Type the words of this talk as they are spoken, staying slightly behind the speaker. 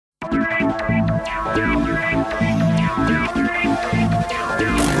What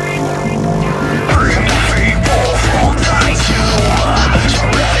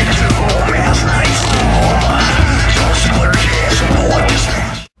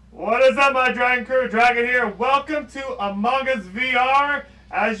is up, my Dragon Crew? Dragon here. Welcome to Among Us VR.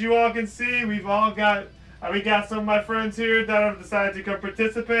 As you all can see, we got some of my friends here that have decided to come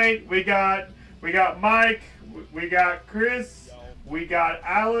participate. We got Mike, we got Chris, we got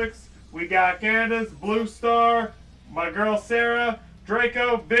Alex, we got Candace, Blue Star, my girl Sarah,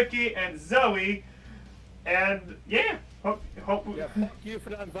 Draco, Vicky, and Zoe. And yeah, hope. Yeah, fuck you for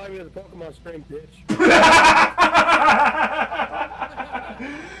not inviting me to the Pokemon stream, bitch.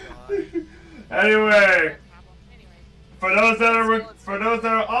 Anyway, for those that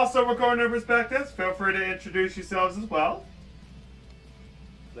are also recording their perspectives, feel free to introduce yourselves as well.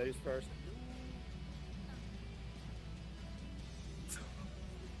 Ladies first.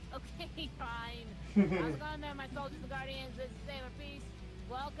 Okay, fine. How's it going there, my soldiers and guardians? This is Sailor Peace.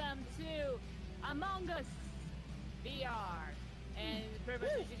 Welcome to Among Us VR. And pretty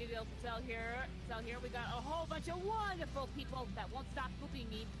much as you can be able to tell here, we got a whole bunch of wonderful people that won't stop pooping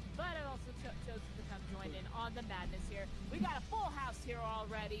me, but I also chose to come join in on the madness here. We got a full house here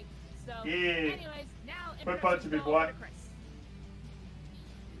already. So, yeah. Anyways, now Quick punch me, boy. Chris.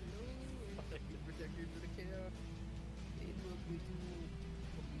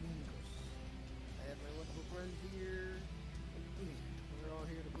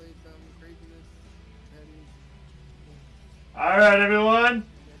 All right, everyone.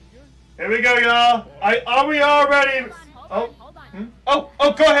 Here we go, y'all. Are we all ready? Hold on. Oh,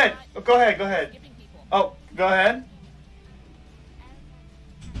 go ahead. Go ahead. Oh, go ahead.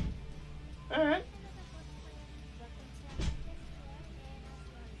 All right.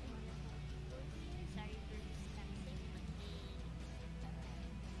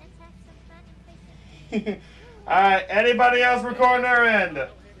 All right. Anybody else recording their end?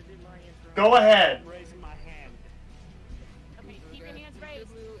 Go ahead.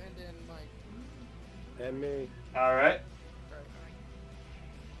 And me. All right.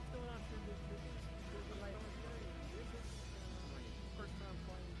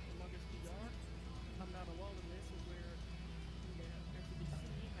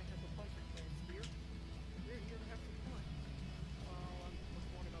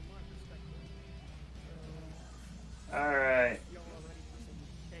 All right.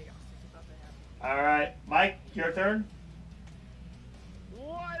 All right, Mike, your turn.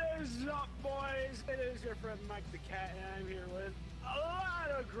 What is up, boys? It is your friend Mike the Cat, and I'm here with a lot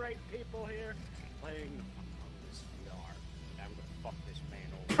of great people here playing Among Us VR. I'm gonna fuck this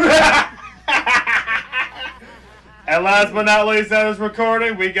man over. And last but not least, that is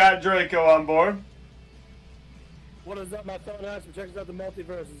recording. We got Draco on board. What is up, my fellow knights? We're checking out the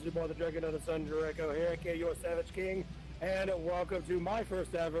multiverse. This is your boy, the Dragon of the Sun, Draco here, aka your Savage King, and welcome to my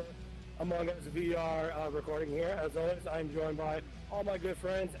first ever Among Us VR recording here. As always, I'm joined by all my good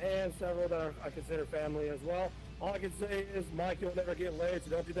friends and several that I consider family as well. All I can say is, Mike, you'll never get laid, so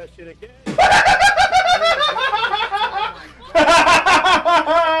don't do that shit again.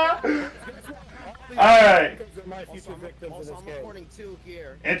 All right. My future victims in this game. Two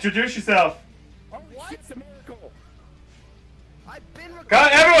here. Introduce yourself. Oh, shit's a miracle. I've been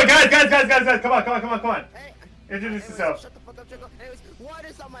Everyone, guys, come on. Hey, Introduce yourself. Shut the fuck up, Jacob. Anyways, what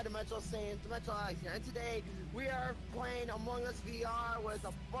is up, my Dimensional Saints? Dimensional Alex here, and today we are playing Among Us VR with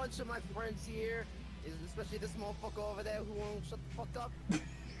a bunch of my friends here, especially this motherfucker over there who won't shut the fuck up.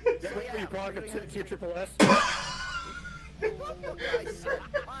 So yeah, product of Triple S.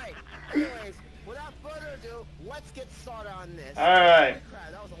 Alright, anyways, without further ado, let's get started on this. Alright.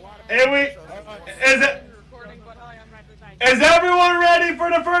 That was a lot of Is everyone ready for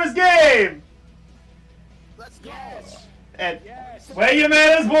the first game? Let's go. And where your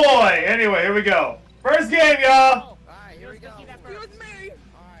man is boy. Anyway, here we go. First game, y'all. Alright, here we go. With me.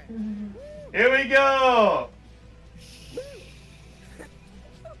 Alright. Here we go.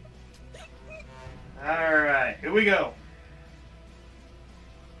 Alright, here we go.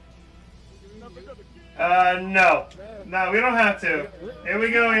 No. No, we don't have to. Here we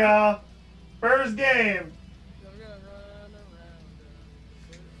go, y'all. First game.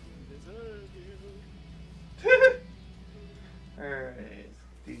 Alright,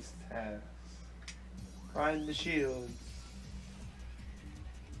 these tabs. Find the shields.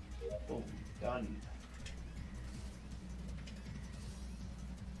 Boom, done.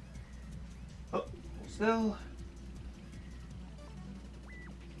 Oh, still.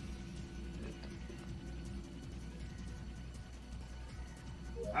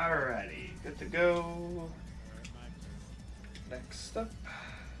 Alrighty, good to go. Next up.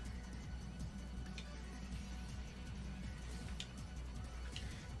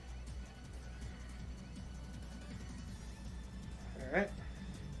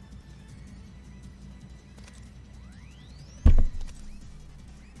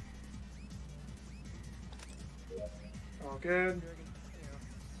 good.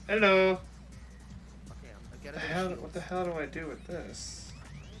 Hello. Okay, I'm What getting the hell? What the hell do I do with this?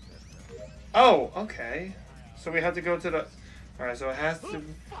 Oh, okay. So we have to go to the. All right. So it has to.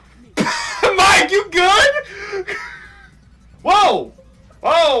 Mike, you good? Whoa!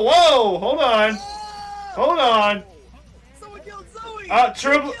 Whoa! Whoa! Hold on. Hold on. Someone killed Zoe!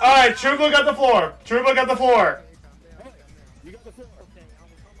 True. All right. True Blue got the floor. True Blue got the floor. You got the floor. Okay, I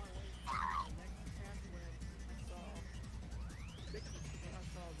was on my way to the next task when I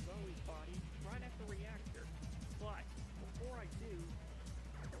saw Zoe's body right at the reactor. But before I do,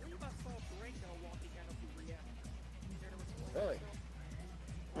 I believe I saw Draco walking out of the reactor. Really?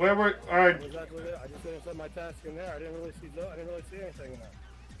 Where were? All right. Exactly there. I just didn't set my task in there. I didn't really see anything in there.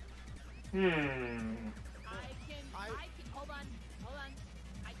 I can, hold on.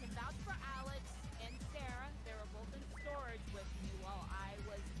 I can vouch for Alex and Sarah. They were both in storage with me while I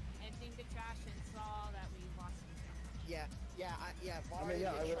was emptying the trash and saw that we lost some stuff. Yeah, I mean,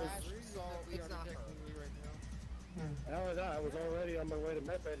 yeah, I was. so it's not her. Not only that, I was already on my way to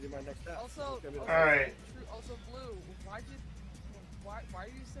medbay to do my next task. Also, All right. Also, Blue, why are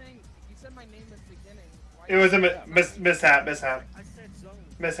you saying, you said my name at the beginning. Why It was a mishap. I said Zoe.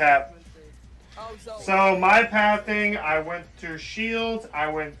 Mishap. Oh, Zoe. So my pathing, I went to shields. I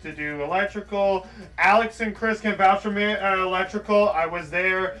went to do electrical. Alex and Chris can vouch for me at electrical. I was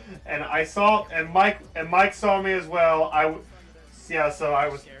there, and I saw, and Mike saw me as well. So I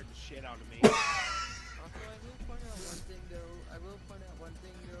was. Scared the shit out of me. Also, I will point out one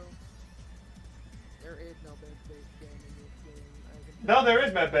thing though. There is no base scan in this game. No, there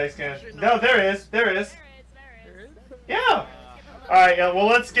is med base scan. No, there is. There is. Yeah. All right. Yeah. Well,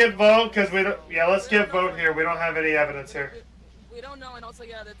 let's skip vote because we don't. Yeah, let's skip vote here. We don't have any evidence here. We don't know, and also,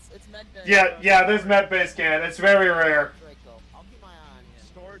 yeah, it's medbay. Yeah. There's med base scan. It's very rare. Draco. I'll keep my eye on him.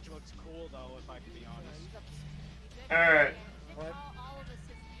 Storage looks cool though, if I can be honest. All right. All of us his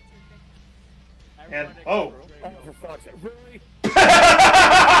future victims. And Everyone oh. except Oh, Draco. for fuck's sake. Really?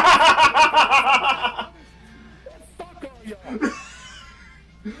 Fuck all y'all.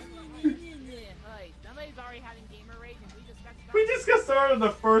 Hey, somebody's already having gamer rage and we just got started. We just got started on the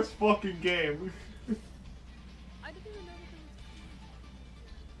first fucking game. I didn't even know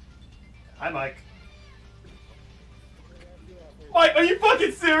that Hi, Mike. Mike, are you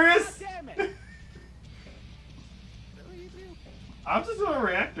fucking serious? Damn it! I'm just on a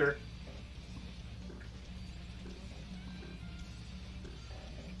reactor.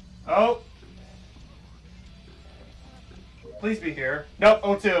 Oh. Please be here. Nope,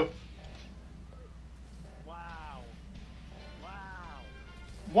 O2. Wow. Wow.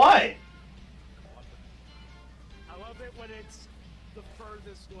 What? I love it when it's the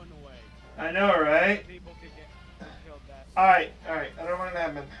furthest one away. I know, right? People can get killed that. Alright. I don't want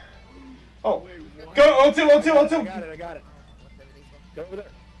an admin. Oh. Wait, what? Go, O2. I got it. Go over there.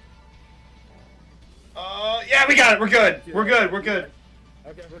 Yeah, we got it. We're good. We're good.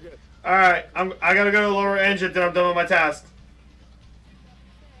 Okay, we're good. Alright, I gotta go to the lower engine, then I'm done with my task.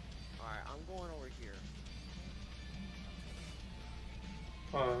 Alright, I'm going over here.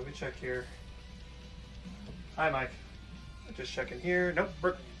 Hold on, let me check here. Hi, Mike. Just checking here. Nope,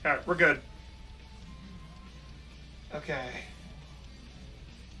 alright, we're good. Okay.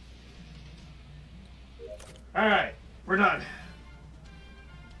 Alright, we're done.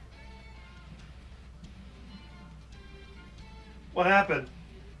 What happened?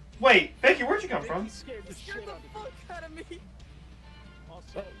 Wait, Becky, where'd you come from? Scared the shit scared the out of me. fuck out of me.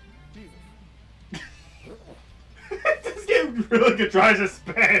 Also, Jesus. This game really good try to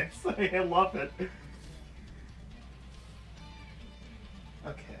suspense. I love it.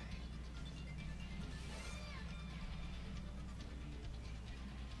 Okay.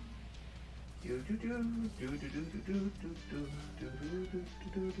 You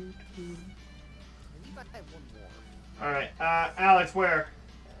might have one more. Alright, Alex, where?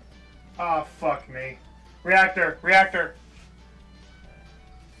 Oh, fuck me. Reactor.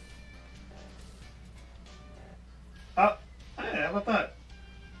 Oh, hey, how about that?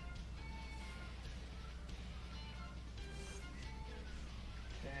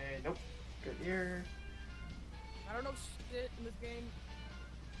 Okay, nope. Good here. I don't know shit in this game.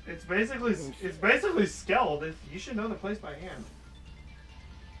 It's basically skilled. You should know the place by hand.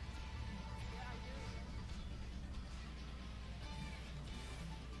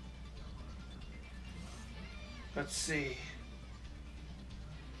 Let's see.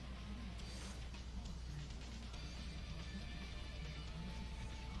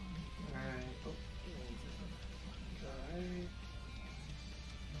 Alright.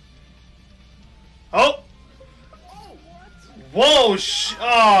 Oh! Whoa!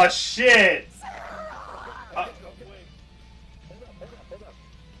 Oh shit!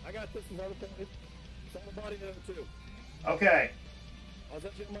 got this. It's on the point. It's on the body there too. Okay. I was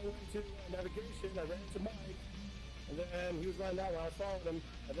actually on my way to navigation. I ran into Mike, and then he was running that way. I followed him,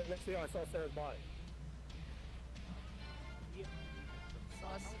 and then next thing I saw Sarah's body.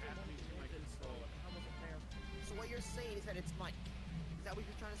 So what you're saying is that it's Mike. Is that what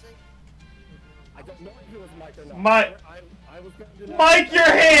you're trying to say? I don't know if it was Mike or not. Mike. I was going to Mike, your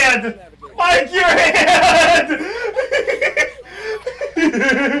hand! Mike, your hand!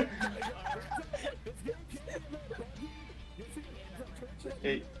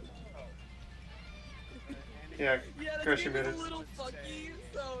 Hey. Yeah, Chris, you made it. little fucky,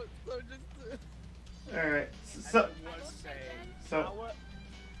 so just... Alright, I was saying, so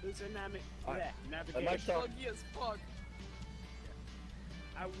who's in Alright. navigation? Mike's talking. Fucky as fuck.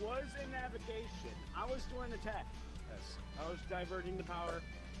 I was in navigation. I was doing a test. I was diverting the power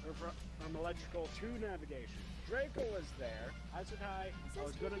from electrical to navigation. Draco was there. I said hi. I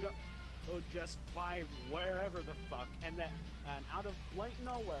was gonna go just by wherever the fuck, and then out of blank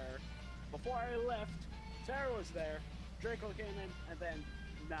nowhere, before I left, Sarah was there. Draco came in, and then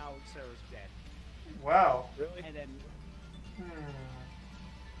now Sarah's dead. wow. Really? And then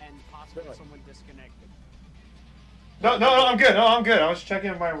and possibly someone disconnected. No, I'm good. No, I'm good. I was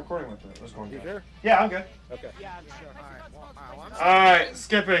checking my recording with it. What's going You on? sure? Yeah, I'm good. Okay. Yeah, I'm sure. Alright,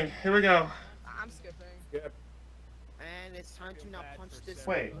 skipping. Here we go. I'm skipping. Yep. And it's time to now punch this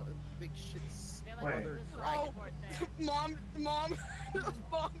Wait. big shit's Wait. mother Oh, dragon. mom.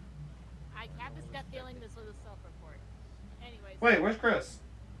 I have this gut feeling this was a self-report. Anyways. Wait, where's Chris?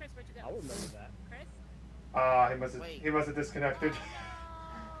 Chris, where'd you go? I remember that. Chris? He must have disconnected. Oh,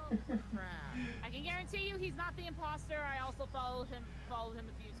 no. I can guarantee you he's not the imposter. I also followed him a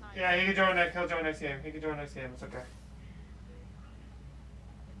few times. Yeah, he can join next. He'll join next game. He can join next game. It's okay.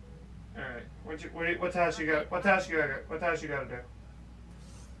 All right. What task you got? What task you got to do?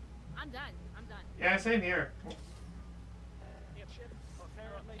 I'm done. Yeah, same here.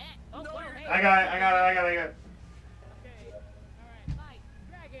 Oh, No, whoa, you're- hey. I got it. Okay. Alright, Mike,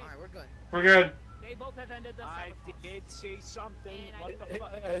 Dragon. Alright, we're good. We're good. They both have ended the I self-report. did see something. And I What the did-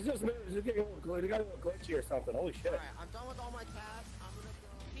 fuck? It's just getting a little glitchy. It got a little glitchy or something. Holy shit. Alright, I'm done with all my tasks. I'm gonna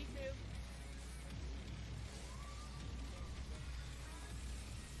go. Me too.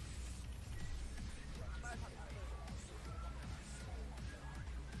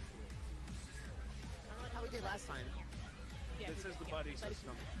 How we did last time. Yeah, This is the yeah, buddy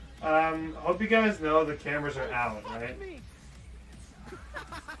system. Hope you guys know the cameras are out, right?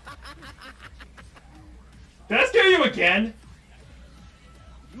 Did I scare you again?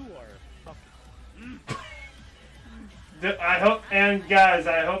 You are fucking. I hope, and guys,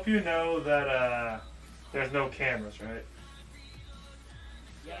 I hope you know that there's no cameras, right?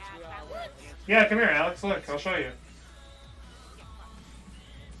 Yeah, we that are. works. Yeah, come here, Alex. Look, I'll show you. Okay,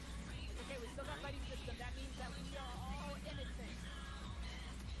 we still got buddy system. That means that we are all innocent.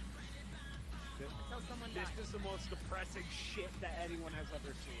 Until someone dies. This is the most depressing shit that anyone has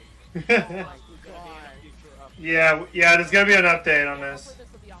ever seen. Oh yeah, there's gonna be an update on this. Hopefully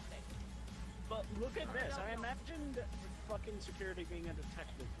this will be off day. But look at this. I imagined fucking security being a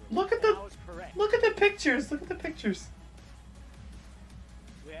detective. Look at and the- I was correct. Look at the pictures. Look at the pictures.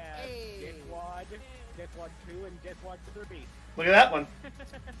 We have Hey. Dickwad 2, and Dickwad 3. Look at that one.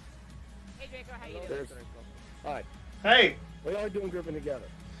 Hey Draco, how you doing? There's... Alright. Hey, What are you doing grouping together?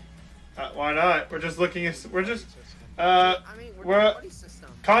 why not? We're just looking at. We're just I mean, we're we're doing buddy system.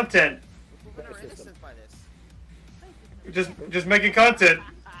 content. We're gonna innocent by this. Just making content.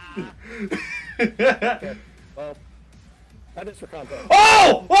 Okay. Well, that is for content.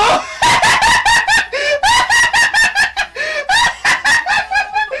 Oh! Oh!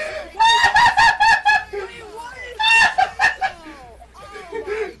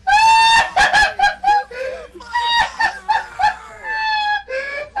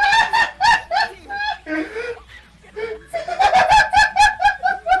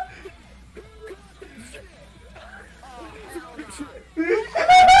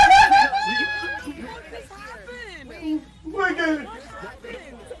 Look at-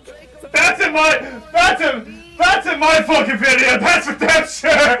 That's in my fucking video. That's for damn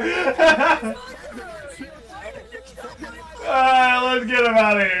sure. Let's get him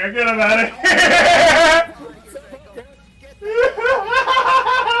out of here. Get him out of here.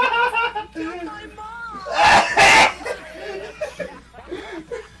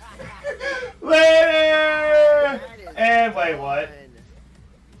 Later. And wait, what?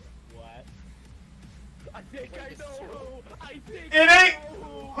 What? I think I know who. I think It ain't.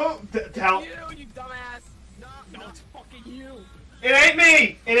 Tell. You dumbass. No, it's fucking you. It ain't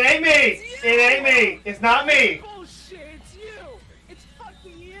me. It ain't me. It ain't me. It's not me. Bullshit, it's you. It's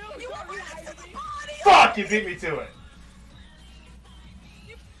fucking you. You Fuck! You beat me to it.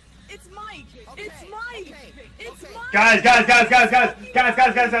 It's Mike. Okay, It's Mike. okay, It's okay. Mike. Guys,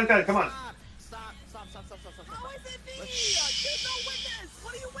 come on. Stop. How is it me? There's no witness.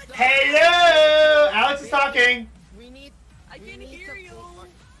 What are you witnessing? Hello! Alex is talking. We need. I we can need hear to you.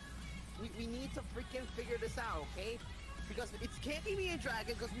 We need to freaking figure this out, okay? Because it can't be me and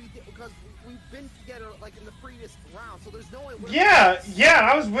Dragon because we've been together like in the previous round, so there's no way. Yeah,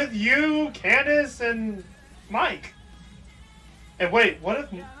 I was with you, Candace, and Mike. And wait, what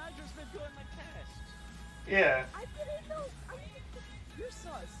if? Yeah, I've just been doing my test. Yeah. I didn't know. You're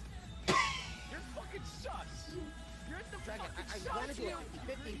sus. You're fucking sus. You're the Dragon, fucking I want to sus. do it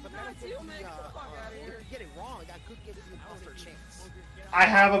 50, but then That's if you, we man. Get the fuck outta here. get it wrong, I could give the imposter a chance. I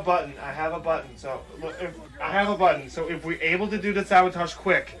have a button. So if we're able to do the sabotage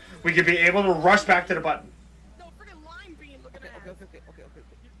quick, we could be able to rush back to the button. No, freaking lime bean looking at. Okay.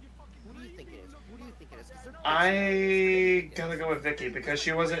 Who do you think it is? 'Cause they're- I gotta go with Vicky because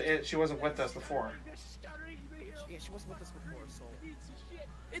she wasn't with us before. Yeah, she wasn't with us before, so.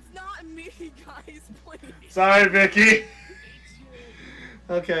 It's not me, guys. Please. Sorry, Vicky.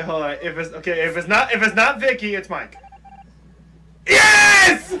 Okay, hold on. If it's not Vicky, it's Mike.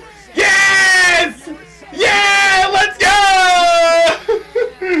 Yes! Yes! Yeah! Let's go!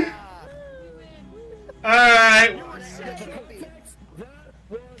 All right.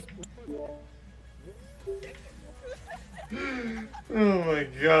 Oh my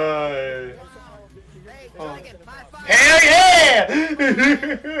god. Hell yeah!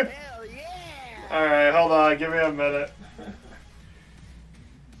 Hell yeah! Alright, hold on, give me a minute.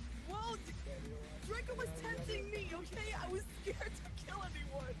 Well, Draco was tempting me, okay? I was scared to kill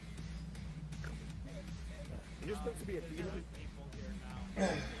anyone. You're supposed to be a demon. I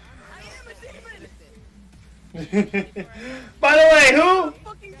am a demon. By the way, who?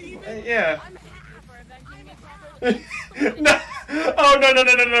 Fucking demon. Yeah. I'm half. No. Oh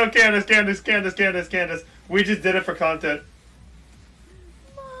no, Candace. We just did it for content.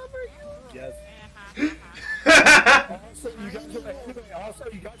 Mom, are you? Yes. Also,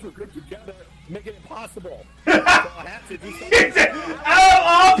 you guys were good together, making it possible. So I have to do something. Out of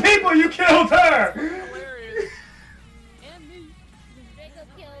all people, you killed her. Hilarious. And me. Jacob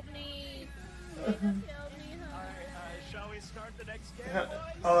killed me. Jacob killed me, huh? Alright, shall we start the next game, Hold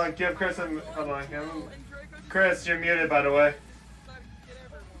boys? on, give Chris a. Hold on, give him. And Draco just Chris, you're muted, by the way. decided to get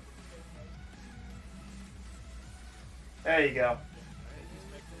everyone. There you go.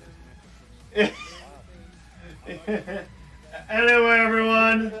 Anyway,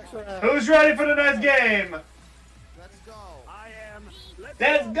 everyone, who's ready for tonight's game? Let's go. I am.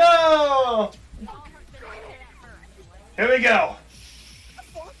 Let's go! Here we go.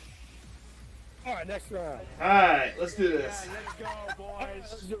 Alright, next round. All right, let's do this. Let's go,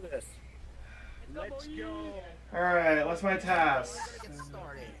 Let's boys. do this. Let's go. All right, what's my task? Get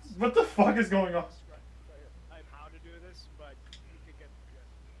started. What the fuck is going on? I have how to do this, but you can get.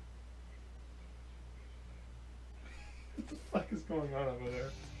 What the fuck is going on over there?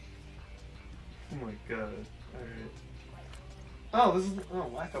 Oh my god. Alright. Oh, this is. Oh,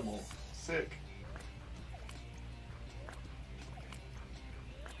 whack-a-mole. Sick.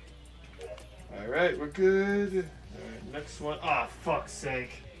 Alright, we're good. Alright, next one. Ah, fuck's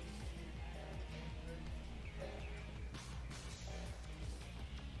sake.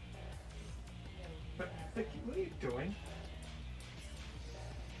 Vicky, what are you doing?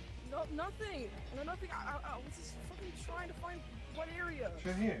 No, nothing. No, nothing. I was just fucking trying to find what area. It's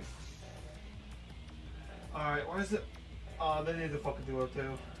right here. Alright, where is it? Oh, they need the fucking duo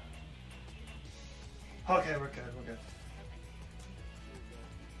too. Okay, we're good, we're good.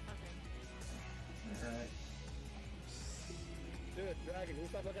 Alright. Dude, Dragon, you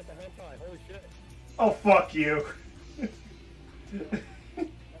stop looking at the hentai. Holy shit. Oh, fuck you.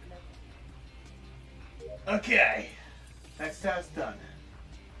 Okay. Next task done.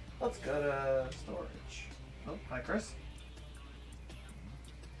 Let's go to storage. Oh, hi, Chris.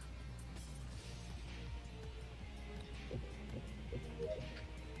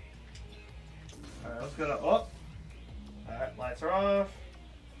 Alright, let's go to. Oh! Alright, lights are off.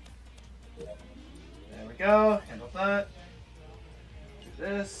 There we go. Handle that. Do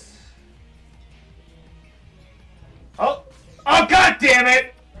this. Oh! Oh, god damn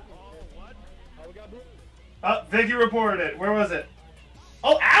it! Oh, we got blue. Oh, Vicky reported it. Where was it?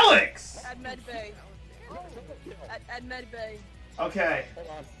 Oh, Alex! At Medbay. At Medbay. Okay. Hold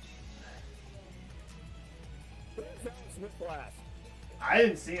on. Who's Alex Smith last? I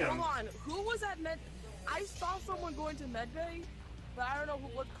didn't see him. Hold on. Who was at Med? I saw someone going to Medbay, but I don't know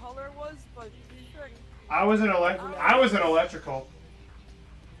what color it was. But pretty sure. I was in electrical.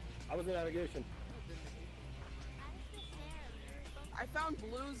 I was in navigation. I found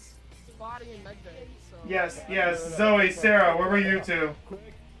Blue's body in medbay. So. Yes, yes. Zoe, Sarah, where were you two?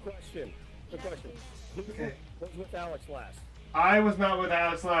 Quick question. Quick question. Who Okay. was with Alex last? I was not with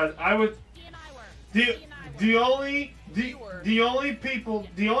Alex last. I was. He and I were. The, He and I were.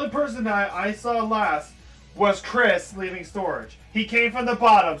 the only person that I saw last was Chris leaving storage. He came from the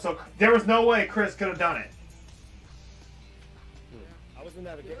bottom, so there was no way Chris could have done it. I was in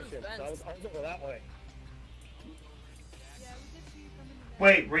navigation, so I was over that way.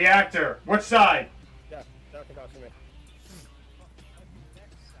 Wait, reactor. Which side? Yeah, that can talk to me.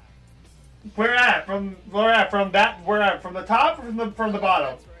 Where at? From where at? From that? Where at? From the top or from the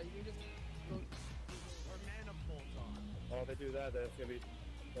bottom? That's right. You just Or manifolds on. Oh, if they do that, then it's gonna be,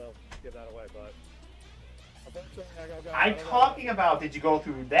 well, give that away, but. Eventually, I gotta go. I'm talking about, did you go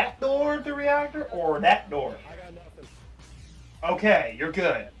through that door of the reactor or that door? I got nothing. Okay, you're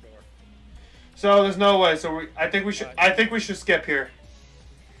good. That door. So there's no way. So I think we should skip here.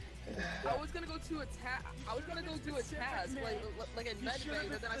 I was gonna go to a I was gonna go do a task like in medbay,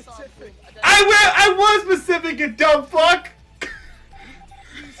 but then I saw. I was specific, you dumb fuck.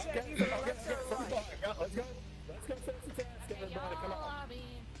 Let's go fix the task, everybody. Come on.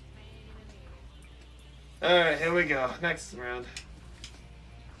 All right, here we go. Next round.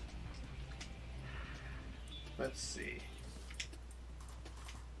 Let's see.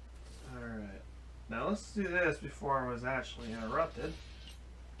 All right. Now let's do this before I was actually interrupted.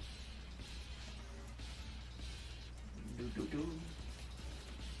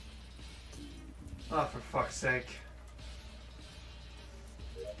 Oh, for fuck's sake.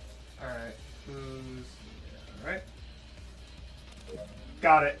 Alright, alright.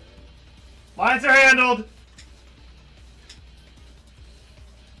 Got it. Lines are handled!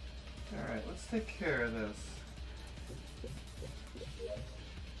 Alright, let's take care of this.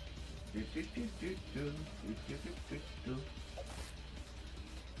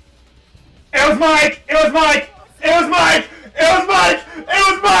 It was Mike! It was Mike! It was Mike! It was Mike! It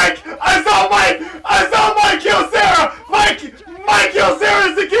was Mike! I saw Mike! I saw Mike kill Sarah! Mike killed Sarah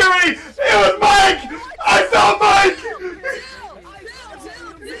in security! It was Mike! I saw Mike!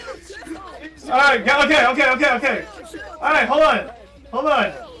 Alright, okay. Alright, hold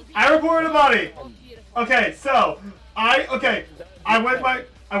on. I reported a body. Okay, so I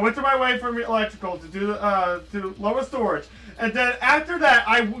went to my way from electrical to do the to lower storage, and then after that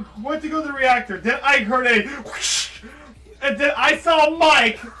I went to go to the reactor. Then I heard a whoosh, and then I saw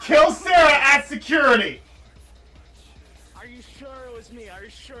Mike kill Sarah at security. Are you sure it was me? Are you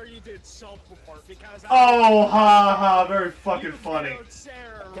sure you did self-report? Because Oh, ha, very fucking funny. killed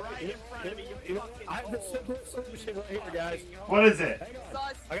Sarah right in front of me. You fucking I have the simplest solution right here, guys. What is it? Hang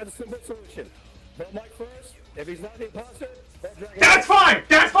on. I got the simplest solution. Vote Mike first. If he's not the imposter, vote Dragon. That's fine.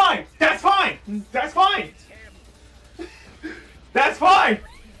 That's fine. That's fine. That's fine. That's fine.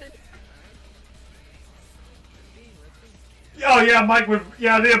 Oh yeah, Mike would.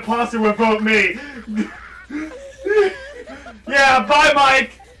 Yeah, the imposter would vote me. Yeah, bye,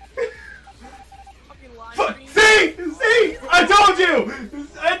 Mike. Fucking line See, I told you.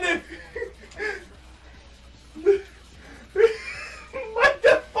 And then, Mike,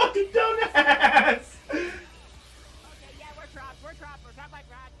 the fucking dumbass. Okay, yeah, we're trapped by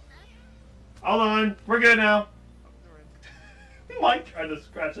trapped. Hold on, we're good now. Mike tried to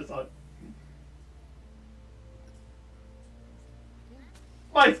scratch us on.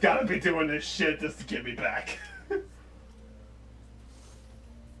 Mike's gotta be doing this shit just to get me back.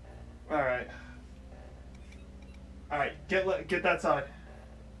 Alright. Alright, get that side.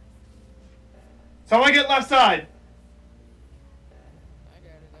 Someone get left side! I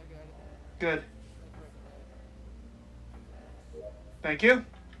got it. Good. Thank you.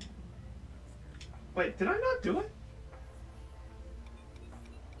 Wait, did I not do it?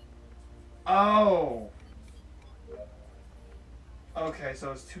 Oh. Okay,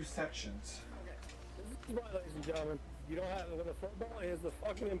 so it's two sections. This is why, ladies and gentlemen, you don't have when the football is the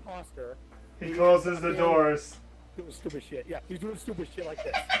fucking imposter. He closes the doors. Doing stupid shit. Yeah, he's doing stupid shit like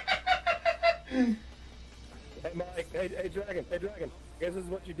this. Hey Mike, hey Dragon, guess this is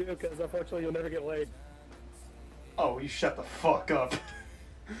what you do because unfortunately you'll never get laid. Oh, you shut the fuck up.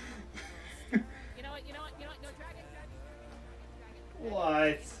 You know what, Dragon.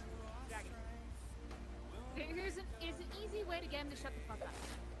 What? Here's an easy way to get him to shut the fuck up.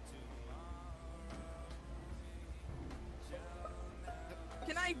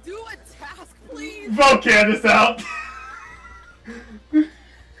 Can I do a task, please? Vote Candace out.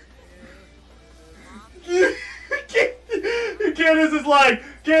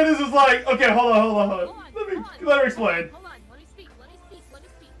 Candace is like, okay, hold on. Let her explain. Hold on, let me speak.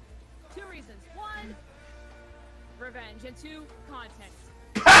 Two reasons. One, revenge. Gen 2 content.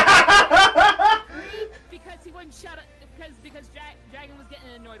 3, because he wouldn't shut up. Because Dragon was getting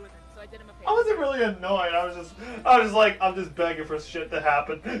annoyed with him, so I did him a favor. I wasn't really annoyed. I was just like, I'm just begging for shit to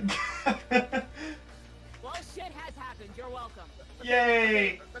happen. Well, shit has happened. You're welcome.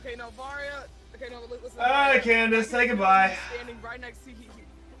 Yay! Okay, no, Varia. Okay, no, listen. Alright, Candace, say goodbye. Standing right next to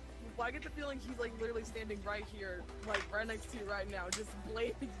I get the feeling he's like literally standing right here, like right next to you right now, just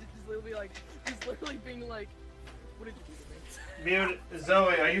blatantly, just literally being like, "What did you do to me?" Mute,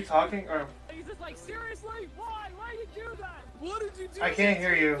 Zoe, are you talking or? He's just like, seriously, why? Why did you do that? What did you do? I can't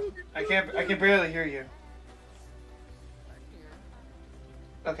hear you. I can barely hear you.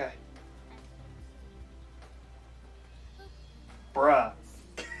 Okay. Bruh.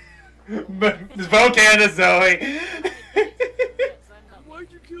 Vote Candace, Zoe.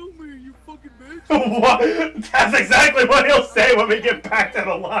 Why'd you kill me, you fucking bitch? What? That's exactly what he'll say when we get back to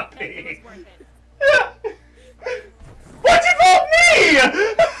the lobby. Why'd you vote me?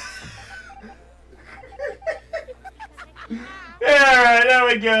 Alright, there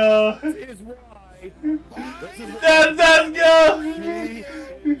we go. Is why. Let's go.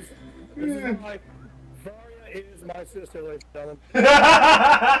 This is why Varia is my sister, ladies and gentlemen. The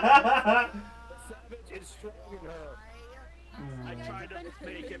savage is strong in her. I tried to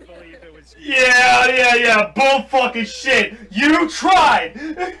make it believe it was you. Yeah. Bull fucking shit. You tried.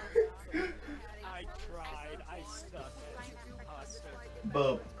 I tried. I suck as an imposter.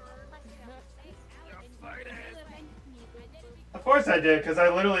 Boom. Of course I did, because I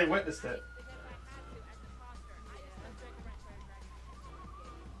literally witnessed it.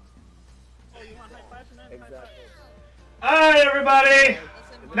 Exactly. Alright, everybody.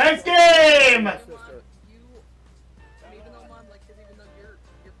 Next game. Even though Mom, like, even though you're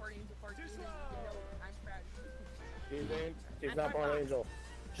partying to party, even though I'm trash. She's not part Angel.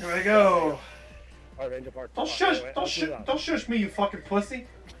 Here we go. Part Angel part. Don't shush me, you fucking pussy.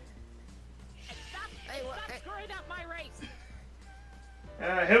 Stop screwing up my race.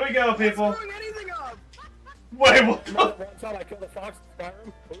 Here we go, people. Screwing anything up. Wait, what the? One time I killed a fox in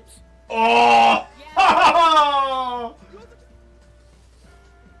Skyrim. Oops. Oh!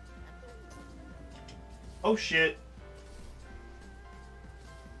 Oh shit.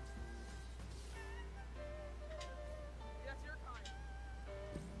 That's your kind.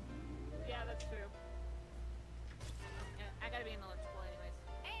 Yeah, that's true. Yeah, I gotta be in electrical anyways.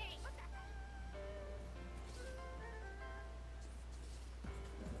 Hey, what the heck?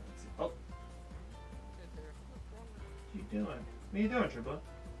 Oh. What you doing? What are you doing, Triple?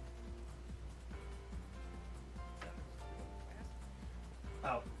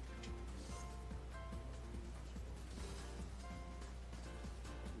 Oh.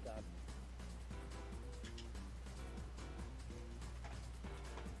 God.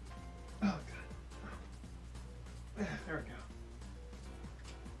 Oh god. There we go.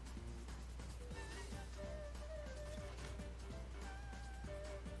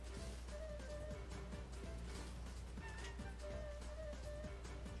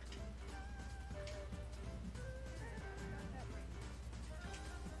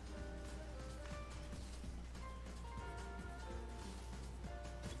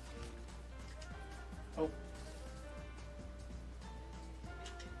 Oh.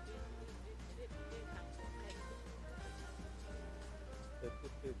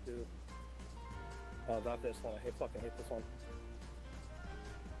 Oh, not this one. I fucking hate this one.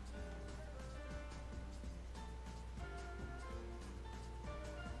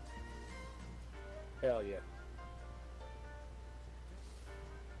 Hell yeah.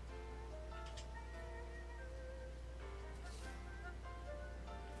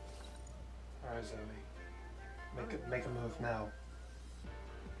 Alright, Zoe. Make a move now.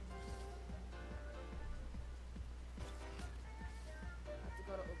 I have to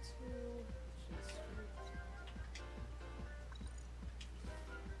go to O2, which is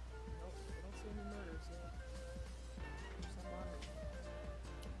nope, I don't see any murders yet. There's some on it.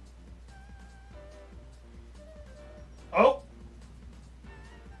 Oh!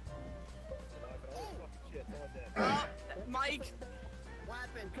 Mike! What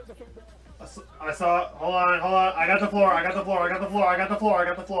happened? I saw. Hold on. I got the floor.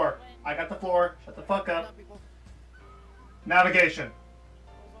 Shut the fuck up. Navigation. I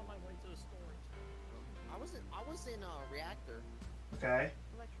was on my way to the storage. I was in a reactor. Okay.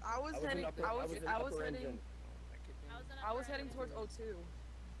 I was heading towards O2.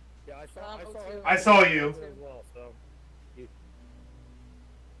 Yeah, O2. I saw you. As well, so.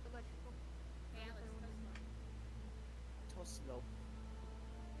 Toast slow.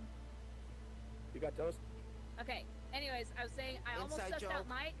 You got toast? Okay. Anyways, I was saying I almost Inside sussed joke. out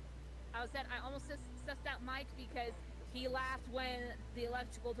Mike. I almost sussed out Mike because he laughed when the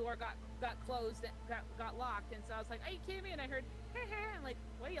electrical door got closed, got locked, and so I was like, "Are you kidding me?" And I heard, I'm like,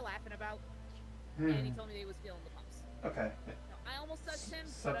 "What are you laughing about?" And he told me that he was feeling the pumps. Okay. So I almost touched him.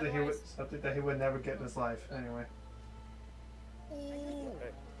 Something that he would never get in his life. Anyway. Hey,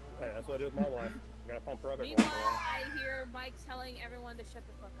 that's what I do with my wife. I'm gonna pump her up every Meanwhile, once in a while. I hear Mike telling everyone to shut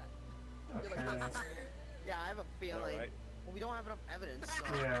the fuck up. Okay. Yeah, I have a feeling. Alright. Well, we don't have enough evidence, so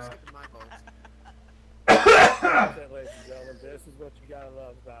Yeah. I'm skipping my vote. Content, ladies and gentlemen, this is what you gotta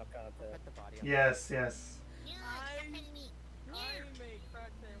love about content. Put the body up. Yes, yes. I'm a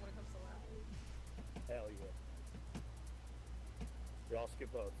crack fan when it comes to laughing. Hell yeah. We all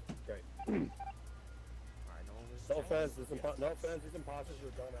skip votes. Great. Alright, no one was No offense, these imposters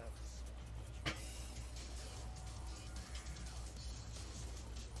are dumbasses.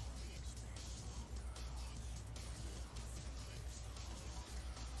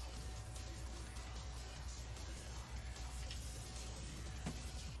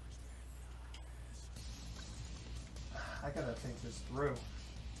 I gotta think this through.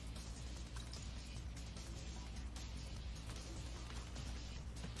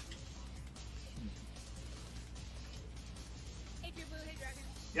 Hey, Drew Blue, hey, Dragon.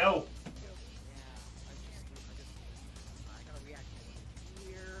 Yo. I gotta react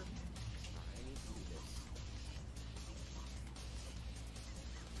here. I need to do this.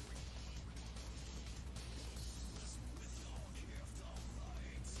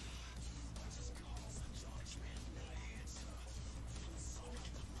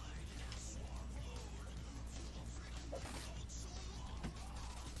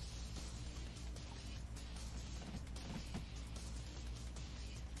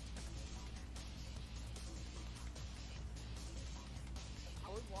 I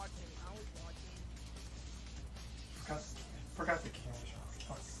was watching. Forgot the camera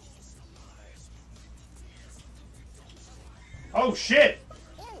shot. Oh shit!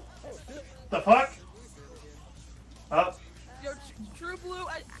 The fuck? Oh. Yo, True Blue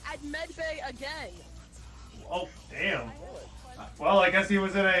at Medbay again. Oh damn. Well, I guess he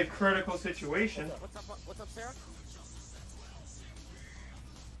was in a critical situation. What's up, Sarah?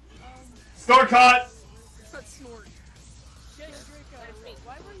 Store cut! That snort. Draco,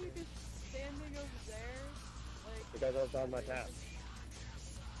 why were you just standing over there? Like, Because I was on my task.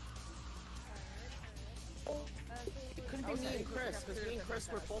 It couldn't be me and Chris, because me and Chris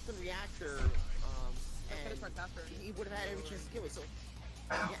were both in reactor, and he would have had every chance to kill it. So,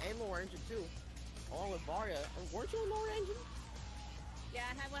 yeah, and lower engine too. All with Varia. Weren't you in lower engine? Yeah,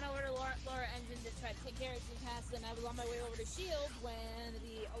 I went over to Laura Engine to try to take care of some tasks, and I was on my way over to Shield when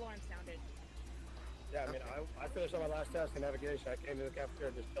the alarm sounded. Yeah, I mean, I finished on my last task in navigation. I came to the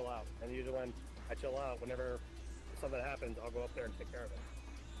cafeteria to just chill out. And usually when I chill out, whenever something happens, I'll go up there and take care of it.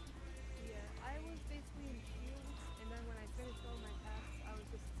 yeah, I was basically in Shield, and then when I finished all my tasks, I was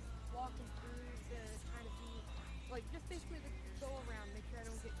just walking through to kind of be, like, just basically to go around, make sure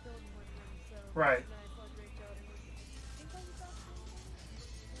I don't get killed more than them. So Right. then I saw Draco, and I think I was out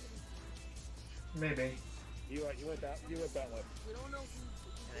Maybe. You went that way. We don't know who.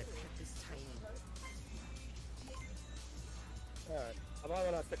 And I picked this tiny. Alright. I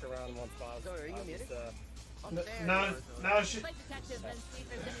might not stick around in one spot. Zoe, are you I'll muted? just, Up No, there. no, you are, Zoe. no, she, Like detective and see if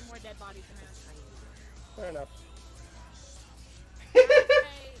there's any more dead bodies around. fair enough.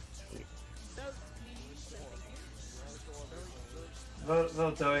 Hey, those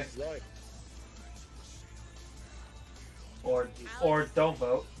vote Zoe. Zoe. Or don't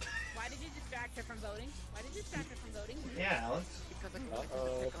vote. Why did you distract her from voting? Why did you distract her from voting? Yeah, Alex. Because I tend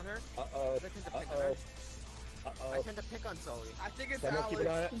to pick on her. Uh-oh. I tend to pick on her. I Uh-oh. tend to pick on Zoe. I think it's Someone Alex. keep an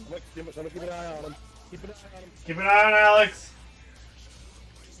eye on him. Keep an eye on him. Keep an eye on Alex.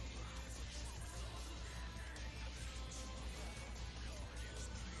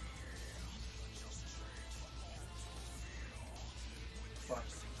 Fuck.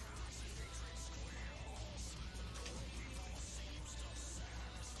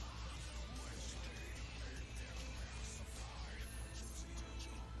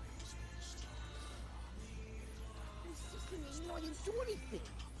 I didn't do anything.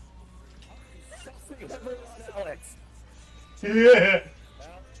 Alex. Yeah.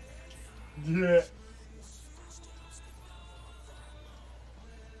 Yeah.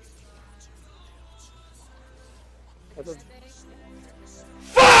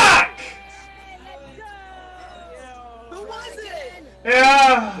 Fuck! Who was it?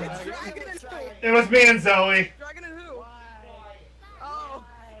 Yeah. Dragon and who? It was me and Zoe. Dragon and who? Oh.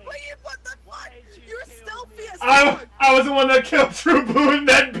 Wait, what the fuck? You're stealthy as fuck. I was the one that killed True Blue and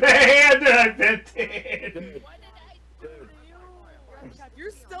then banned, and I been dead. Dude.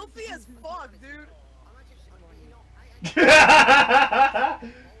 You're stealthy as fuck, dude.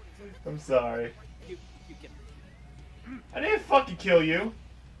 I'm sorry. You get. I didn't fucking kill you.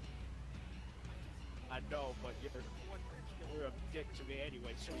 I know, but you're a dick to me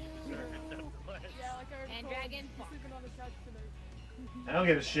anyway, so you deserve it. Yeah, like I already And told Dragon? him, he's sleeping on the couch tonight. I don't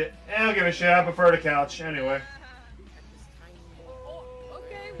give a shit. I don't give a shit. I prefer the couch. Anyway. Oh,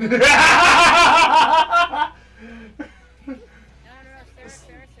 okay.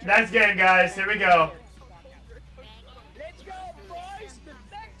 Next game, guys. Here we go. Let's go, boys! The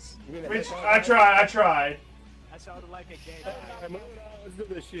next! I tried. That sounded like a game. Alright, moving on. Let's do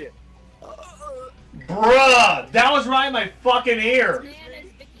this shit. Bruh! That was right in my fucking ear.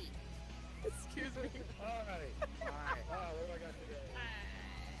 Bananas Vicky. Excuse me. Alright. Alright, what do I got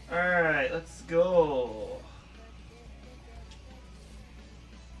today? Alright, let's go.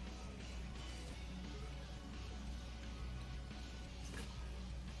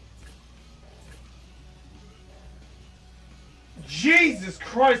 Jesus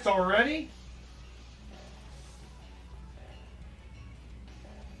Christ already?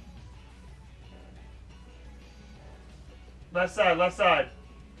 Left side, left side.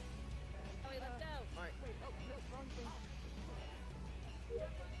 Oh, wait, let's go. Alright. Wait, oh, no, wrong thing.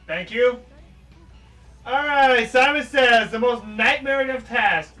 Thank you. Alright, Simon says the most nightmare of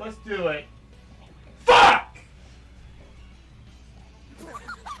tasks. Let's do it. Fuck!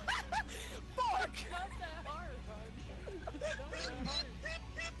 Fuck! Not that hard, bud. Not that hard.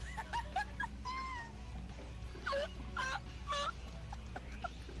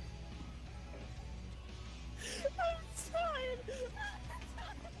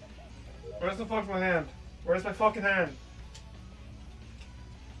 Where's the fuck my hand? Where's my fucking hand?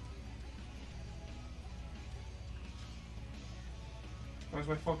 Where's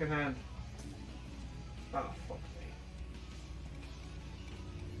my fucking hand? Oh, fuck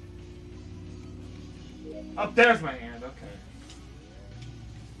me. Up there's my hand, okay.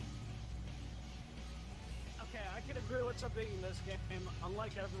 Okay, I can agree with something in this game.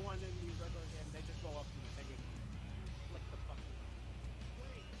 Unlike everyone in the regular game, they just go up to the thing and flick the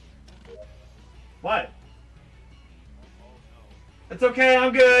fucking. What? Oh no. It's okay,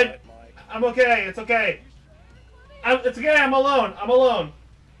 I'm good. Mike. I'm okay, it's okay. It's okay, I'm alone. I'm alone.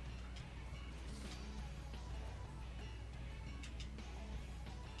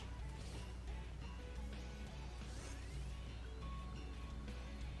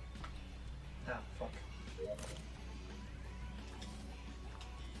 Ah, fuck.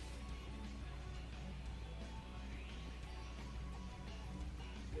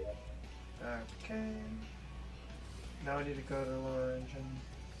 Okay. Now I need to go to the lower engine.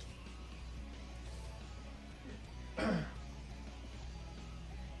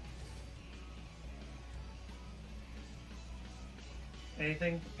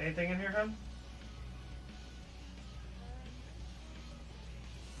 Anything in here, hon?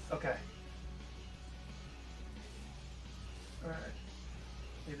 Okay. Alright.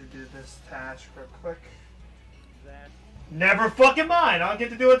 Need to do this task real quick. That. Never fucking mind! I'll get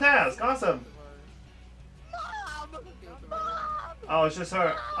to do a task. Awesome. Oh, it's just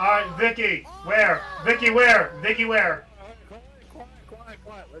her. Alright, Vicky. Where? Vicky, where? Vicky, where?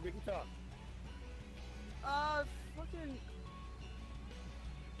 Quiet. Let me talk. Fucking.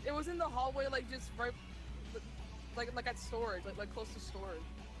 It was in the hallway, like just right, like at storage, like close to storage,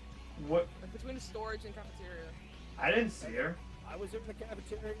 What? like between the storage and cafeteria. I didn't see her. I was in the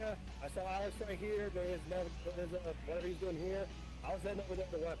cafeteria. I saw Alex right here. There's whatever he's doing here. I was heading over there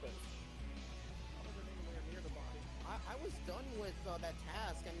to weapons. I wasn't anywhere near the body. I was done with that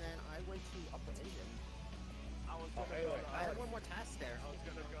task, and then I went to upper engine. I was gonna Okay, go. wait, I had one more task there. I was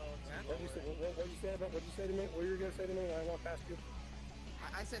gonna go. What did you say? What you say about? What you say to me? What you were gonna say to me? I walked past you.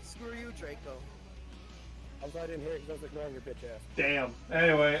 I said, screw you, Draco. I didn't hear it because I was ignoring your bitch ass. Damn.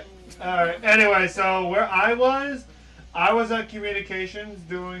 Anyway. Alright. Anyway, so where I was at communications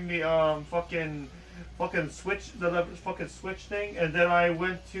doing the fucking switch, the fucking switch thing, and then I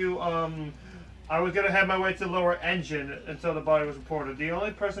went to I was gonna head my way to the lower engine until the body was reported. The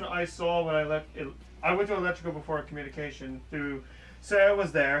only person I saw when I left, I went to electrical before communication. Through Sarah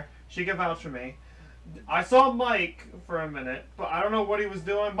was there. She could vouch for me. I saw Mike for a minute, but I don't know what he was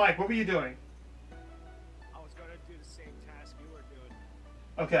doing. Mike, what were you doing? I was gonna do the same task you were doing.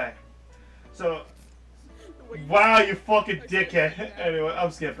 Okay. So, The way you- wow, you fucking dickhead. Anyway,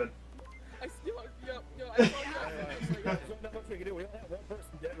 I'm skipping. I still, yo, I saw you. There's not much we can do. We only have one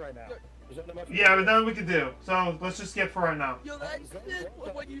person dead right now. There's not much we Yeah, can but do. nothing we can do. So, let's just skip for right now. Yo, that's it.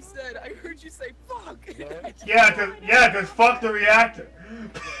 What you said. I heard you say fuck. Yeah, cause fuck the reactor. You're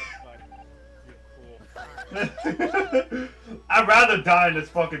cool. I'd rather die in this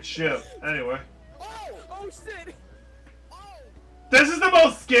fucking ship. Anyway. Oh shit. This is the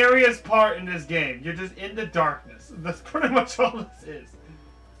most scariest part in this game. You're just in the darkness. That's pretty much all this is.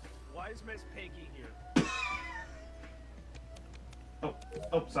 Why is Miss Piggy here?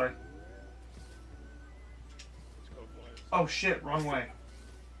 Oh, sorry. Let's go, boys. Oh shit, wrong way.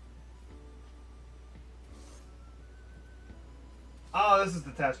 Oh, this is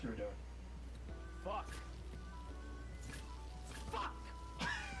the task you were doing. Fuck. Fuck.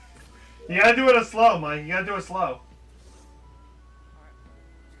 You gotta do it slow, Mike. You gotta do it slow.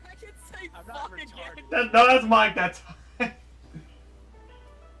 I can say I'm not fuck retarded. again. No, that's Mike. That's.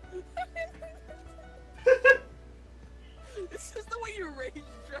 It's just the way you rage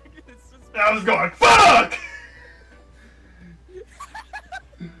dragon. It's just. I was going fuck.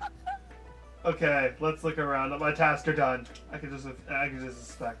 Okay, let's look around. My tasks are done. I can just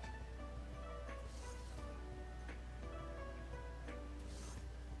inspect.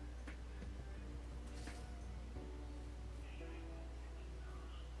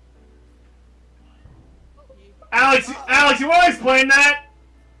 Alex, you want to explain that?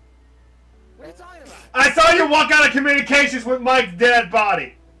 What are you talking about? I saw you walk out of communications with Mike's dead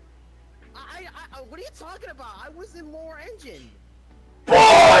body. What are you talking about? I was in more engine.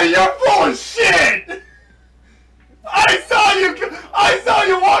 Boy, you're full of shit! I saw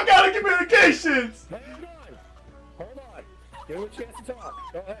you walk out of communications! Hold on. Give him a chance to talk.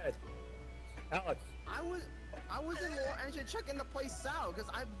 Go ahead. Alex. I was in more engine checking the place out because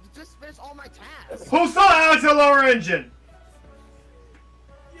I just finished all my tasks. Who saw Alex in lower engine?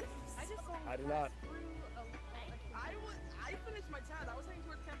 I just saw I did not. I finished my tab. I was heading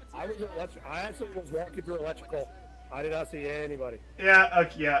towards cafeteria. I actually was walking through electrical. I did not see anybody. Yeah,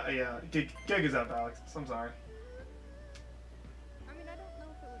 okay, yeah. Gig is up, Alex. I'm sorry. I mean, I don't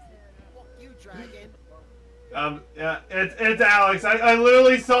know if it was there or not. Fuck you, dragon. Yeah, it's Alex. I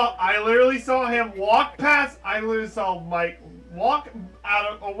literally saw him walk past. I literally saw Mike walk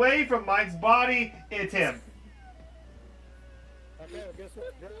away from Mike's body. It's him. Okay, well, guess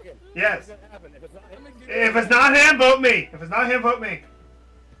what, Dragon? Yes. What's gonna happen? If it's not him, vote me. If it's not him, vote me.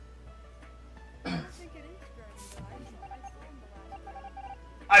 I don't think it is dragon, though. I saw him the last time.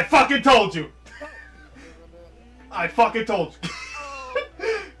 I fucking told you. I fucking told you.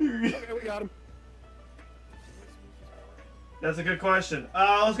 Okay, we got him. That's a good question.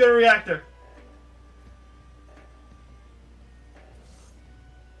 Let's go to reactor.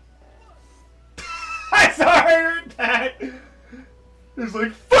 I saw her that. He's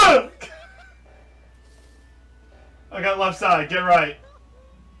like, fuck! I got left side. Get right.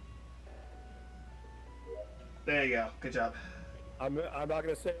 There you go. Good job. I'm not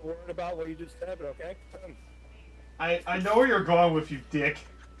gonna say a word about what you just said, but okay. I know where you're going with, you dick.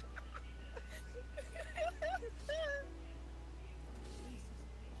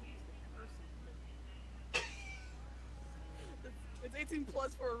 It's 18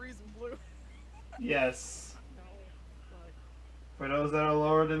 plus for a reason, Blue. Yes. For those that are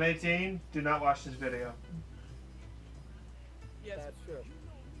lower than 18, do not watch this video. Yes. That's true.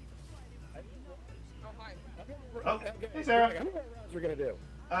 Oh, hi. Oh, Okay, hey Sarah. How many more rounds we're gonna do?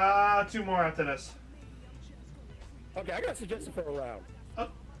 2 more after this. Okay, I got a suggestion for a round. Oh,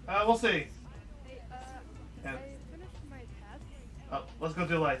 we'll see. Hey, Yeah. I finished my task. Oh, let's go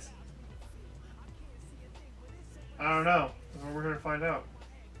do lights. I don't know. We're gonna find out.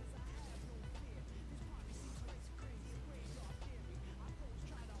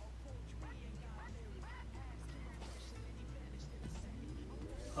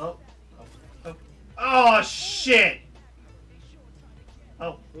 Oh shit!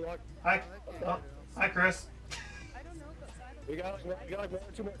 Oh, hi. Oh, hi, Chris. I don't know, but by the, We got like 1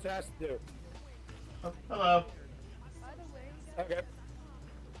 or 2 more tasks to do. Oh, hello. by the way, Okay.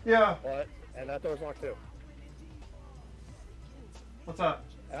 Yeah. What? And that door's locked too. What's up?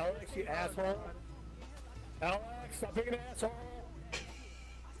 Alex, you asshole. Alex, stop being an asshole.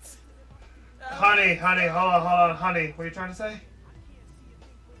 Honey, hold on, honey. What are you trying to say? I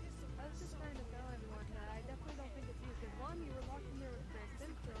was just trying to tell everyone that I definitely don't think it's you. Because one, you were locked in there with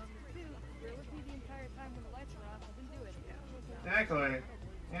Kristen, so and two, you were with me the entire time when the lights were off. I didn't do it. Exactly.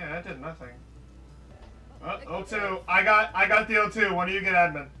 Yeah, I did nothing. Oh, O2. I got the O2. When do you get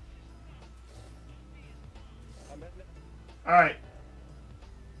admin? All right.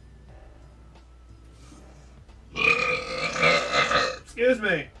 Excuse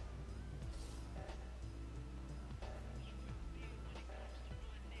me.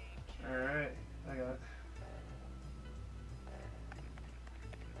 All right, I got it.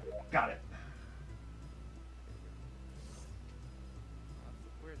 Got it.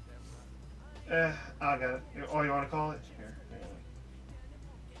 I got it. Oh, you want to call it? Here.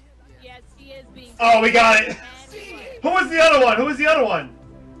 Yes, he is being. Oh, we got it. And Who was the other one? Who was the other one?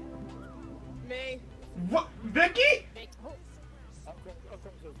 Me. What? Vicky?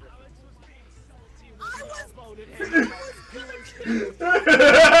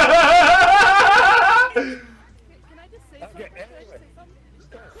 Can I just say something? Okay, Can I just say something?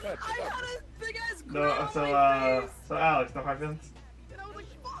 I had a big ass No, so Alex, no hard feelings. And I was like,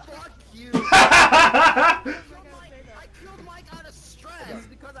 Fuck you. I I killed Mike out of stress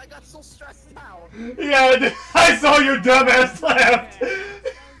because I got so stressed out. Yeah, I saw your dumbass laugh. Oh wait,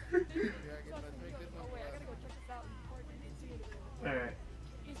 I gotta go check this out before I can see it. Alright.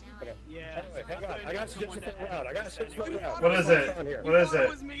 Yeah. Anyway, hang on. I got suggestions for the round. I got suggestions for the round. What is it? What is it?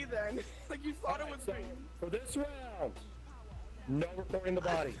 was me then. Like you thought it was So, me. for this round, no recording the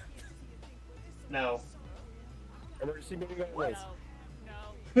body. No. Emergency meeting only.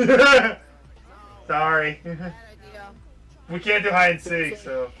 No. Sorry. Bad idea. We can't do hide and seek,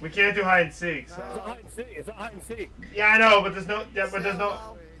 so we can't do hide and seek, It's a so. hide and seek. It's a hide and seek. Yeah, I know, but there's no. Yeah, but there's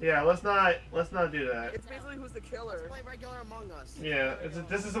no. Yeah, let's not do that. It's basically who's the killer. Play regular Among Us. Yeah,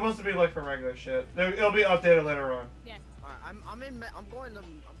 this is supposed to be like for regular shit. It'll be updated later on. Yes. Alright, I'm going.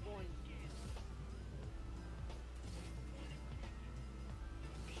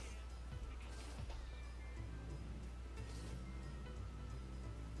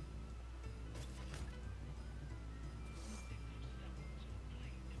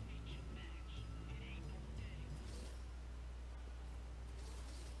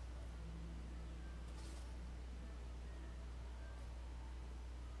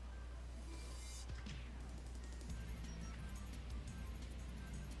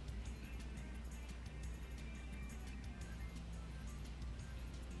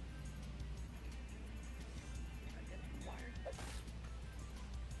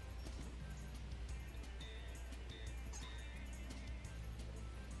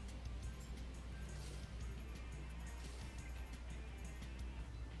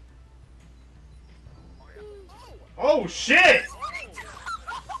 Oh shit!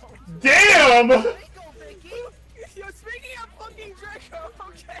 Damn! Draco, Vicky. Yo, speaking of fucking Draco,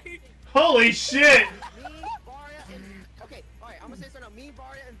 okay. Holy shit! Me, Varia, and okay. Alright, I'm gonna say something. Me,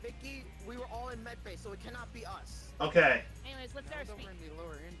 Varia, and Vicky, we were all in medbay, so it cannot be us. Okay. Anyways, what's Sarah speak?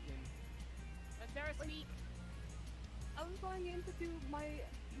 What's Sarah speak? I was going in to do my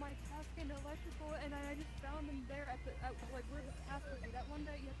task in electrical, and I just found them there at like where the task would be. That one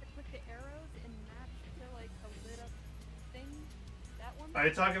that you have to click the arrows and match to like a lit up thing. That one. Are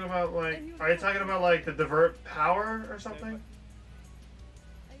you talking about like the divert power or something?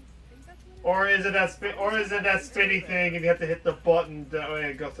 I think that's what it Or is it that spinny thing and you have to hit the button that way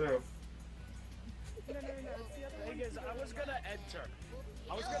and go through? is. No, it's the other one. Thing is, I was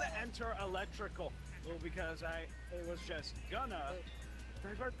gonna enter electrical, well, because it was just gonna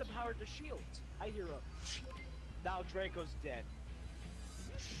divert the power to shields. I hear a now Draco's dead.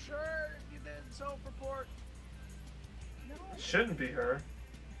 You sure you didn't self-report? No, Shouldn't be her.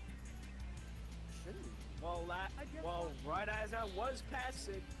 Well, right as I was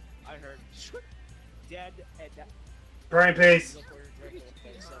passing, I heard dead and Brain pace. look where Draco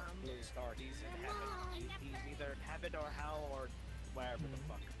is. Blue Star. He's in heaven. He's either heaven or hell or wherever the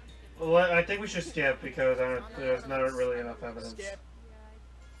fuck. Well, I think we should skip because there's not really enough evidence. Skip.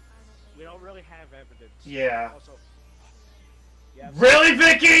 We don't really have evidence. Yeah. Also, yeah. Really,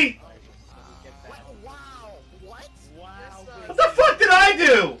 Vicky? Let me get that. Wow. What? Wow. What the fuck did I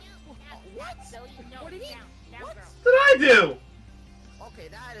do? What? So you know, What did he- down, what? girl. What did I do? Okay,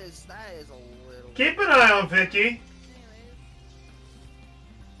 that is a little. Keep an eye on Vicky. Anyways,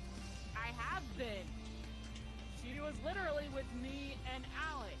 I have been. She was literally with me and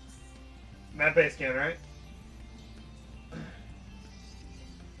Alex. Matt base scan, right?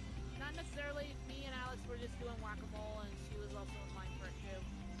 Not necessarily me and Alex were just doing whack-a-mole, and she was also in line for it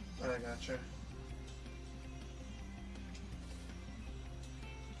too. I gotcha.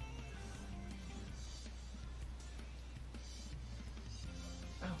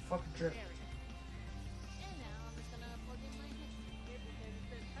 Oh, fucking drip. There we go. And now I'm just gonna plug in my headset here because it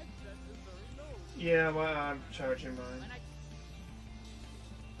says headset is very low. Yeah, well, I'm charging mine. When I...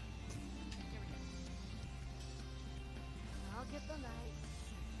 Here we go. I'll get the lights.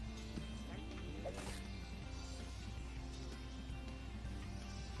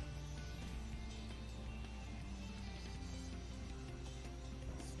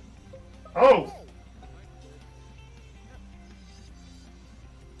 Oh!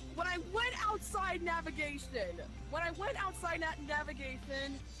 When I went outside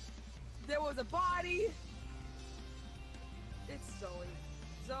navigation, there was a body. It's Zoe.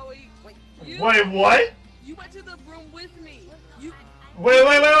 Zoe, wait, Wait, what? you went to the room with me. You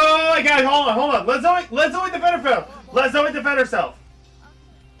Wait, guys, hold on. Let Zoe defend herself. Let Zoe defend herself.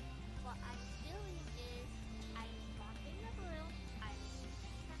 What I'm doing is I'm walking the room, I'm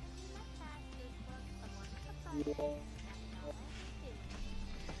checking my chat, Facebook, someone with the phone, that's all I'm doing.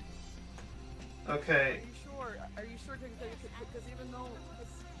 Okay. Are you sure? Are you sure? Because even though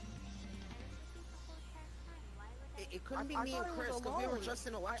It couldn't be me and Chris because we were just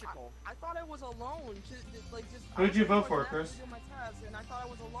in electrical. I thought I was alone. Like just. Who'd you vote for, Chris? I my task, and I thought I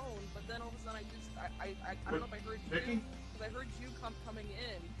was alone, but then all of a sudden I don't know if I heard Vicky? you. Because I heard you coming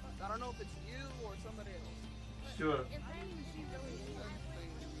in. I don't know if it's you or somebody else. Sure.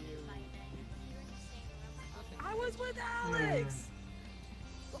 I was with Alex.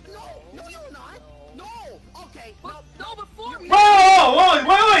 No, you're not. No. Okay. No, before me. Whoa!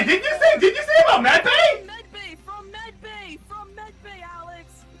 Wait! Did you say about Medbay? From Medbay,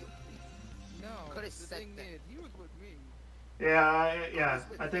 Alex. No, Could've the said thing that. is, he was with me. Yeah.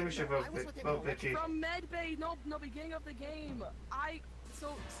 I think we should vote Vicky. From Medbay, no, beginning of the game.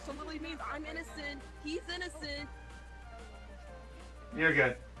 So literally means I'm innocent. He's innocent. You're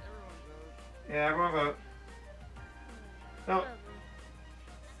good. Yeah, everyone vote. No.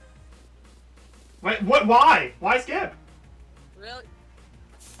 Wait, what? Why? Why skip? Really?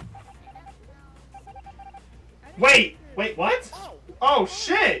 Wait, what? Oh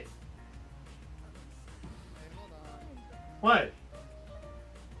shit! Hey, hold on. What? I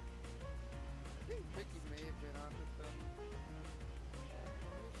think Vicky may have been on this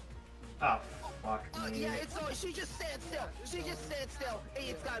Oh, fuck me. Yeah, it's so she just stands still. Hey,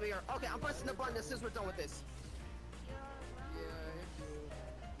 it's gotta be her. Okay, I'm pressing the button as soon as we're done with this.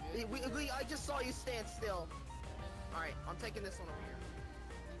 I just saw you stand still. All right, I'm taking this one over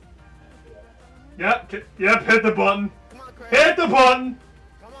here. Yep, hit the button. Come on, Chris. Hit the button!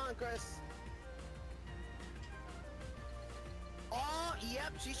 Come on, Chris. Oh,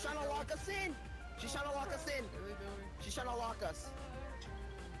 yep, she's trying to lock us in. She's trying to lock us. She's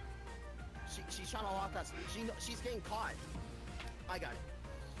trying to lock us. She's getting caught. I got it.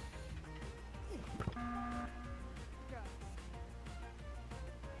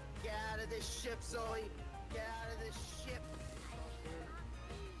 Get out of this ship, Zoe. Get out of this ship.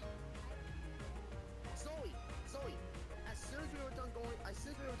 Zoe. As soon as we were done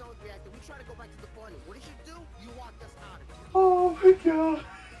with the reactor, we tried to go back to the button. What did you do? You locked us out of it. Oh my god.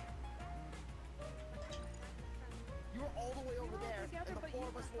 You were all the way over there, and the four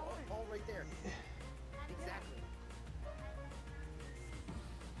of us were all right there. Exactly.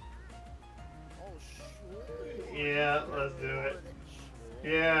 Oh, shit. Yeah, let's do it.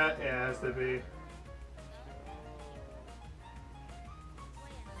 Yeah, it has to be.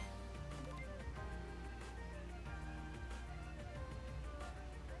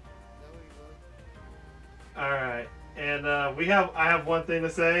 Alright, and I have one thing to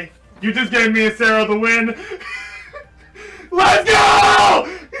say. You just gave me and Sarah the win! Let's go!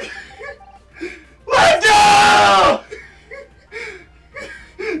 Let's go!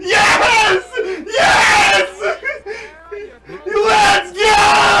 Yes! Yes! Let's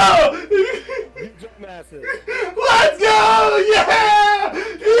go! You dumbasses. Let's go! Yeah!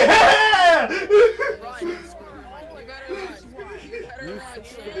 Yeah!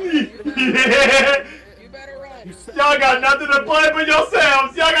 Yeah! You better run. Y'all got nothing to blame but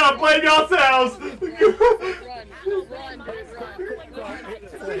yourselves! Y'all gotta blame yourselves! Run.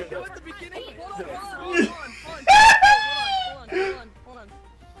 At the beginning. Hold on.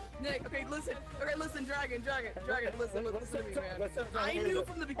 Nick, okay, listen, Dragon, listen to me, man. I knew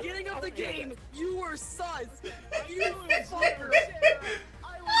from the beginning of the game you were sus. You fucker.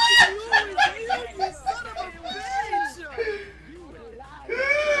 You son of a bitch.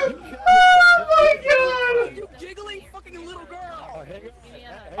 Oh my god! You giggling fucking little girl.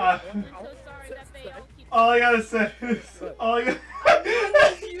 I'm so sorry that they all keep. All I gotta say is,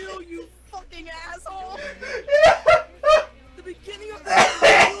 You fucking asshole. The beginning of the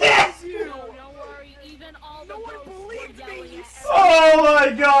game was you. Don't worry, even all the No one ghosts were believed me, yelling you at us oh my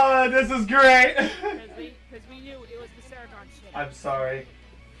god, this is great! because we knew it was the Saragon shit. I'm sorry,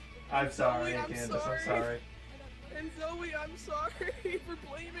 I'm Candace, sorry. I'm sorry. And Zoe, I'm sorry for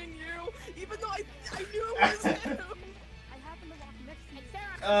blaming you, even though I knew it was him. I happened to walk next to you.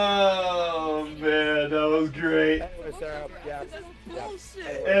 Oh man, that was great. Anyway, Sarah, yeah. That's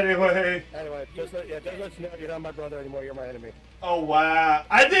bullshit. Anyway, Just let you know you're not my brother anymore, you're my enemy. oh wow.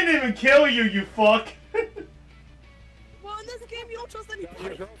 I didn't even kill you, you fuck! Well, in this game, you don't trust Your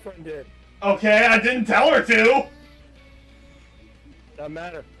anybody. girlfriend did. Okay, I didn't tell her to! Doesn't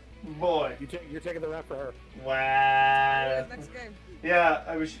matter. Boy. You're taking the rap for her. Wow. Next game. Yeah,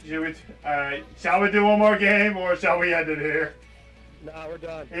 alright. Shall we do one more game, or shall we end it here? Nah, we're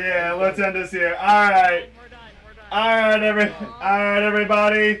done. Yeah, let's end this here. Alright. We're done. Alright,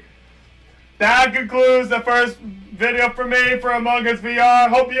 everybody. That concludes the first video for me for Among Us VR.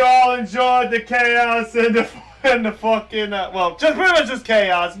 Hope you all enjoyed the chaos and the fucking, well, just pretty much just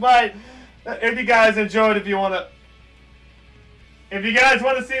chaos. But if you guys enjoyed, if you guys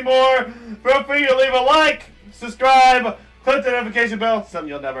want to see more, feel free to leave a like, subscribe, click the notification bell, something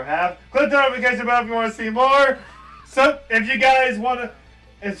you'll never have. Click the notification bell if you want to see more. So, if you guys want to,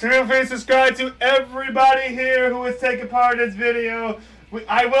 and feel free to subscribe to everybody here who is taking part in this video.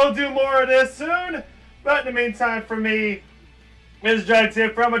 I will do more of this soon, but in the meantime, for me, this is Drags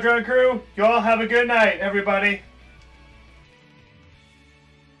here from a Drone Crew. You all have a good night, everybody.